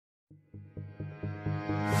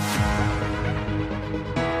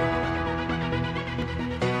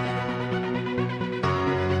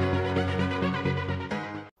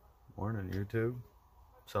YouTube?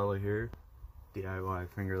 Sully here, DIY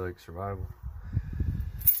Finger Lake Survival.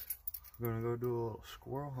 We're gonna go do a little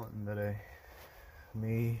squirrel hunting today.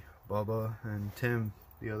 Me, Bubba, and Tim,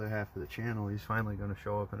 the other half of the channel, he's finally gonna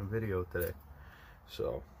show up in a video today.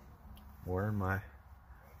 So, I'm wearing my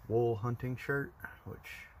wool hunting shirt,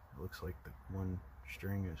 which looks like the one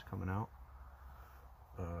string is coming out.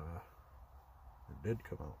 It did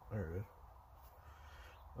come out. There it is.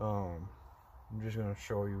 I'm just gonna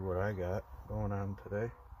show you what I got going on today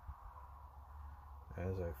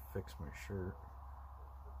as I fix my shirt.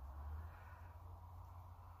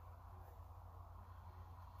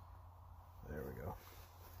 There we go.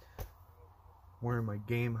 Wearing my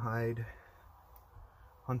game hide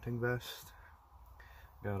hunting vest.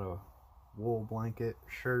 Got a wool blanket,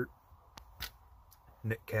 shirt,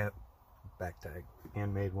 knit cap, back tag,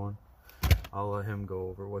 handmade one. I'll let him go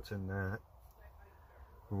over what's in that.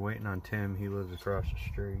 We're waiting on Tim, he lives across the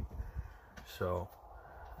street. So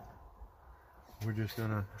I'm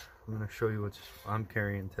gonna show you what I'm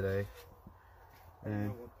carrying today. And I don't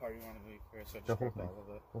know what part you want to leave here, so just the whole rip thing. all of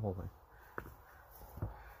it. The whole thing.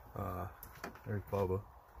 There's Bubba.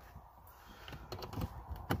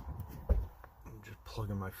 I'm just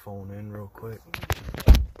plugging my phone in real quick.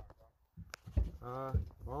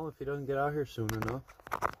 Well, if he doesn't get out here soon enough.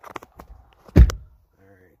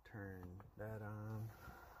 Alright, turn that on.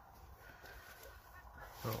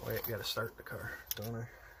 Oh wait, I gotta start the car, don't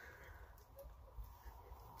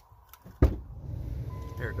I?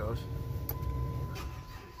 There it goes.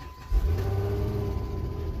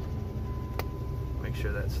 Make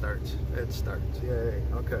sure that starts. It starts. Yay.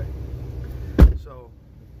 Okay. So,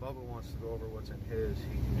 if Bubba wants to go over what's in his,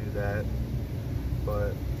 he can do that.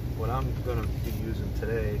 But what I'm gonna be using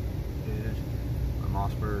today is my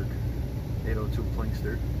Mossberg 802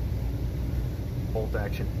 Plinkster bolt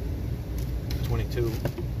action 22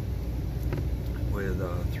 with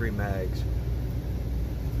 3 mags.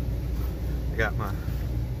 I got my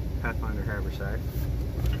Pathfinder haversack.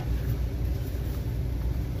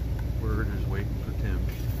 We're just waiting for Tim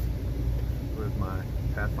with my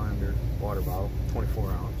Pathfinder water bottle,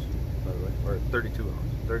 24 ounce by the way, or 32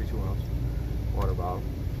 ounce water bottle.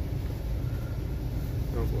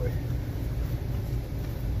 Oh boy.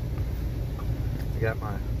 I got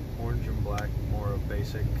my orange and black Mora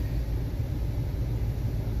basic.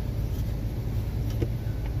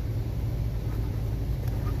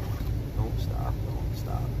 Don't stop.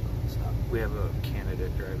 We have a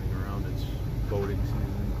candidate driving around. It's boating season.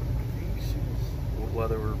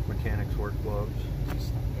 Leather mechanics work gloves.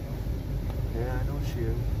 Yeah, I know she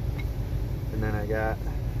is. And then I got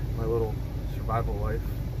my little survival life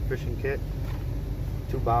fishing kit,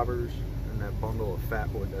 2 bobbers, and that bundle of fat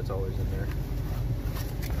wood that's always in there.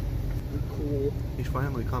 Cool. He's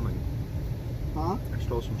finally coming. Huh? I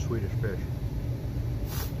stole some Swedish fish.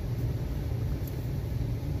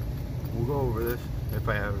 We'll go over this if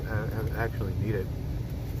I have actually need it.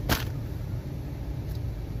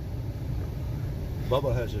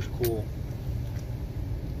 Bubba has this cool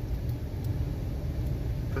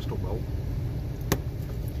pistol belt.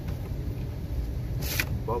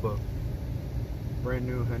 Bubba, brand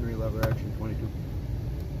new Henry lever action 22.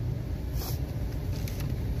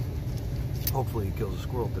 Hopefully he kills a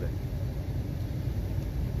squirrel today.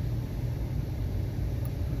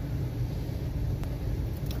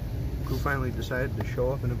 Who finally decided to show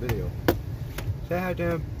up in a video. Say hi,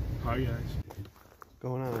 Tim. Hi, guys.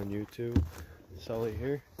 Going on YouTube? Sully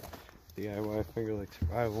here, DIY Finger Lake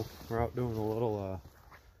Survival. We're out doing a little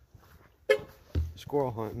squirrel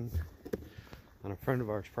hunting on a friend of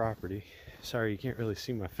ours property. Sorry you can't really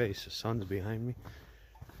see my face, the sun's behind me.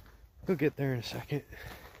 We'll get there in a second.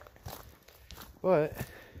 But,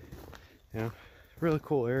 you know, really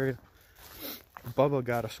cool area. Bubba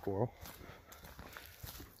got a squirrel.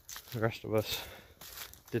 The rest of us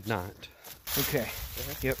did not. Okay,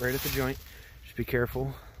 yep, right at the joint. Just be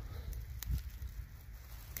careful.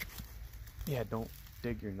 Yeah, don't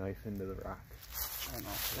dig your knife into the rock. I know.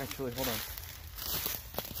 Actually, hold on.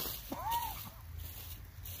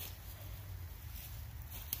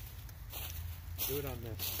 Do it on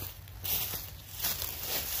this.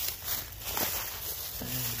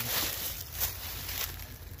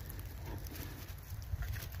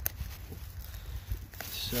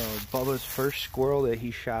 So, Bubba's first squirrel that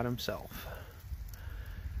he shot himself.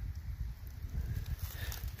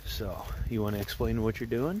 So, you want to explain what you're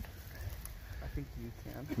doing? I think you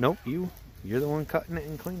can. Nope, you're the one cutting it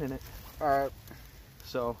and cleaning it. Alright.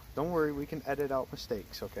 So, don't worry, we can edit out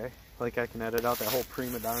mistakes, okay? Like I can edit out that whole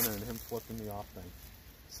prima donna and him flipping me off thing.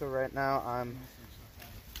 So right now I'm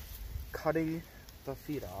cutting the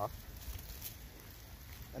feet off.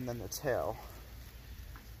 and then the tail.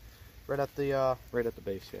 Right at the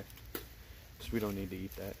base, yeah. Because we don't need to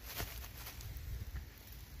eat that.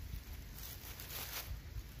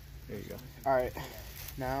 There you go. All right.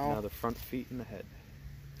 Now the front feet and the head.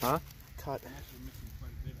 Huh? Cut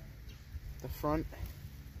the front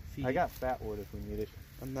feet. I got fat wood if we need it.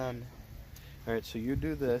 And then All right, so you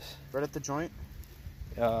do this. right at the joint.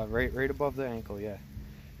 Right above the ankle, yeah.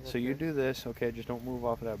 So you Okay. do this, okay? Just don't move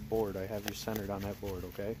off of that board. I have you centered on that board,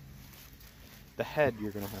 okay? The head,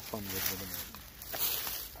 you're gonna have fun with the minute.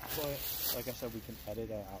 But like I said, we can edit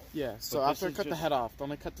it out. Yeah. So But after I this is cut the just- head off,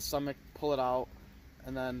 only cut the stomach, pull it out,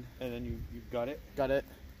 and then you gut it. gut it,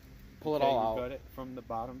 pull it Okay, all you out. gut it from the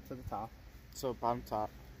bottom to the top, So bottom top.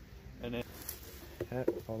 and then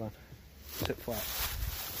hold on, sit flat.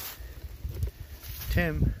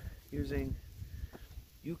 Tim using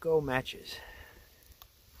Yuko matches.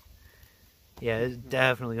 Yeah, it's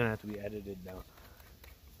definitely gonna have to be edited down.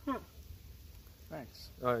 Thanks.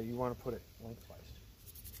 You want to put it lengthwise.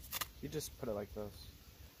 You just put it like this.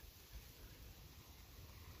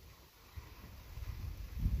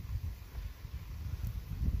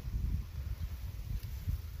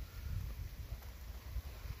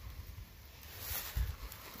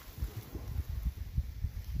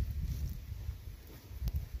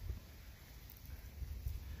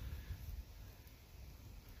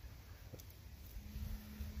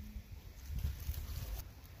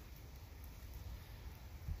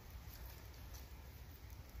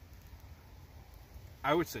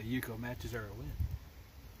 I would say Yuko matches are a win.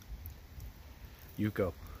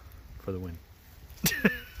 Yuko for the win.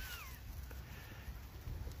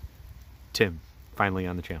 Tim, finally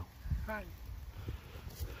on the channel. Hi.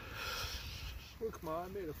 Look, Ma, I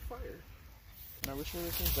made a fire. Now, which one of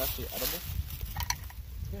these things is actually edible?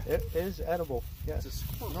 It is edible. Yes. It's a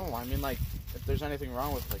squirrel. No, I mean like if there's anything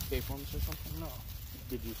wrong with like tapeworms or something. No.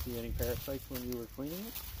 Did you see any parasites when you were cleaning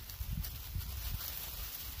it?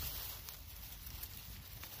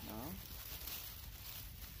 No.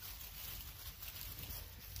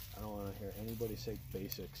 I don't want to hear anybody say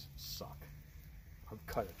basics suck. I've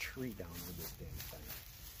cut a tree down with this damn thing.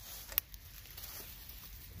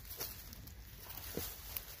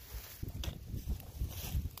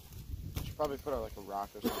 Should probably put like a rock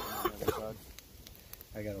or something on the other side.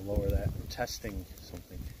 I gotta lower that. I'm testing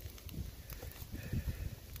something.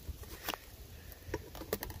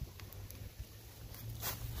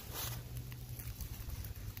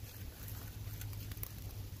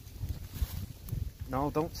 No,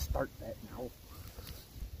 don't start that now.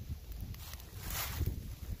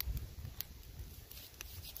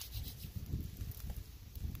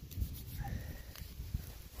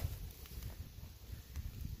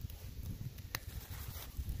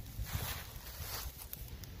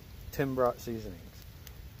 Tim brought seasonings.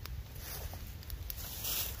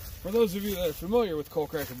 For those of you that are familiar with Coal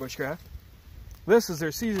Cracker Bushcraft, this is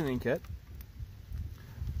their seasoning kit.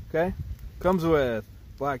 Okay? Comes with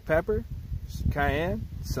black pepper, some cayenne,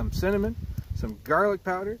 some cinnamon, some garlic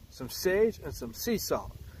powder, some sage, and some sea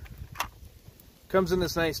salt. Comes in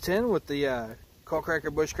this nice tin with the Coal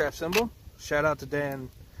Cracker Bushcraft symbol. Shout out to Dan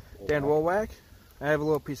Wolwack. I have a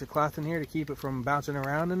little piece of cloth in here to keep it from bouncing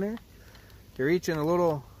around in there. You're each in a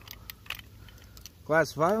little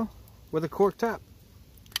glass vial with a cork top.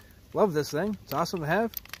 Love this thing. It's awesome to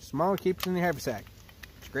have. Small, keeps it in your haversack.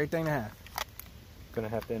 It's a great thing to have. Gonna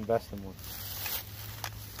have to invest in one.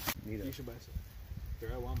 You should buy some. They're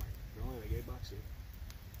at Walmart. They're only like $8 here.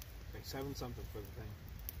 Like 7 something for the thing.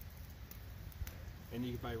 And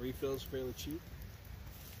you can buy refills fairly cheap.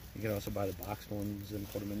 You can also buy the boxed ones and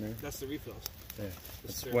put them in there. That's the refills. Yeah,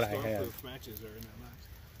 that's Their what I have. stormproof matches are in that box.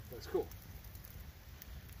 That's cool.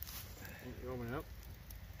 And you open it up.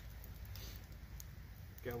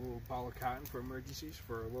 Got a little ball of cotton for emergencies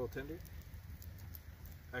for a little tinder.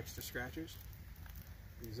 Extra scratchers.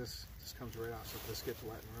 Because this comes right out, so if this gets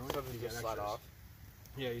wet and ruined, Doesn't you get just slide extras. off?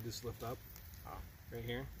 Yeah, you just lift up Oh. right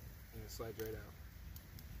here, and it slides right out.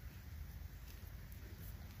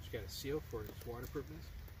 You got a seal for its waterproofness.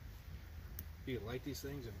 You can light these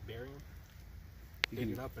things and bury them. You Pick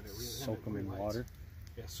can it up and it really soak them in relights. water.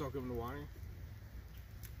 Yeah, soak them in the water.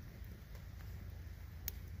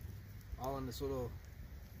 All in this little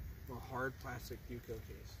hard plastic Yuko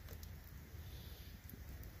case.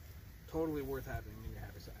 Totally worth having in your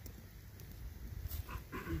haversack.